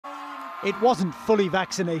It wasn't fully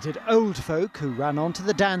vaccinated old folk who ran onto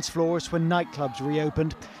the dance floors when nightclubs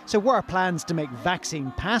reopened. So were plans to make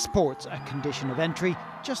vaccine passports a condition of entry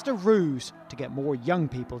just a ruse to get more young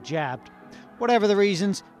people jabbed? Whatever the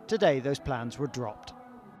reasons, today those plans were dropped.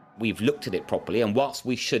 We've looked at it properly, and whilst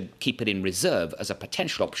we should keep it in reserve as a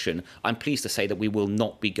potential option, I'm pleased to say that we will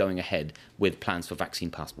not be going ahead with plans for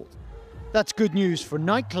vaccine passports. That's good news for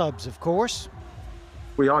nightclubs, of course.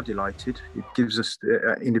 We are delighted. It gives us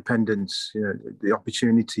independence, the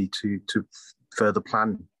opportunity to further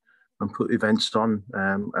plan and put events on,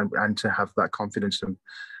 and to have that confidence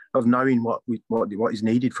of knowing what is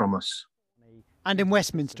needed from us. And in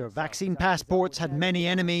Westminster, vaccine passports had many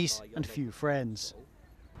enemies and few friends.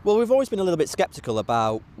 Well, we've always been a little bit sceptical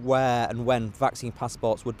about where and when vaccine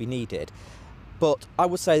passports would be needed. But I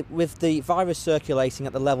would say with the virus circulating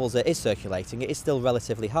at the levels it is circulating, it is still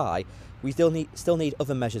relatively high. We still need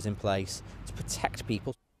other measures in place to protect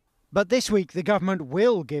people. But this week the government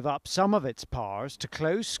will give up some of its powers to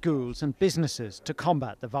close schools and businesses to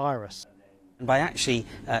combat the virus. By actually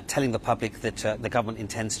telling the public that the government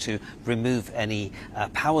intends to remove any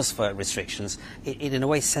powers for restrictions, it in a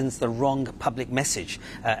way sends the wrong public message,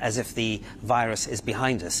 as if the virus is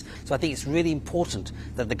behind us. So I think it's really important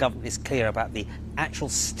that the government is clear about the actual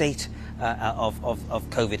state of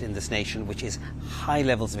COVID in this nation, which is high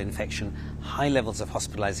levels of infection, high levels of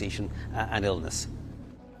hospitalisation and illness.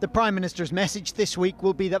 The Prime Minister's message this week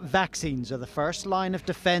will be that vaccines are the first line of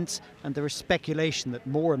defence, and there is speculation that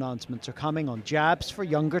more announcements are coming on jabs for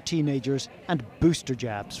younger teenagers and booster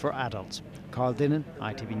jabs for adults. Carl Dinnan,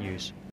 ITV News.